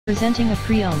Presenting a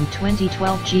pre-owned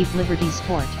 2012 Jeep Liberty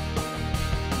Sport.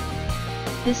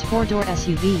 This four-door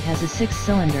SUV has a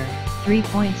six-cylinder,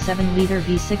 3.7-liter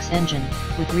V6 engine,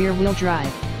 with rear-wheel drive,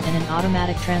 and an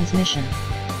automatic transmission.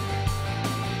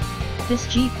 This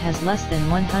Jeep has less than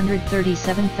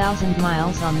 137,000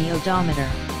 miles on the odometer.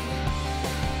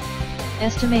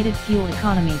 Estimated fuel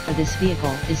economy for this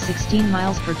vehicle is 16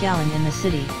 miles per gallon in the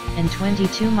city, and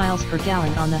 22 miles per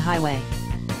gallon on the highway.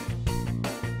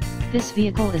 This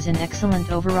vehicle is in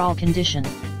excellent overall condition.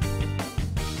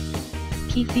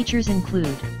 Key features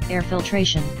include air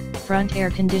filtration, front air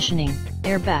conditioning,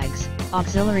 airbags,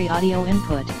 auxiliary audio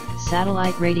input,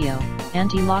 satellite radio,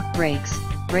 anti-lock brakes,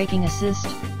 braking assist,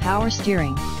 power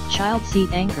steering, child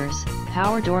seat anchors,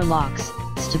 power door locks,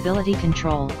 stability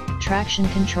control, traction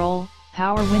control,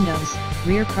 power windows,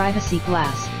 rear privacy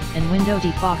glass, and window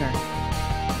defogger.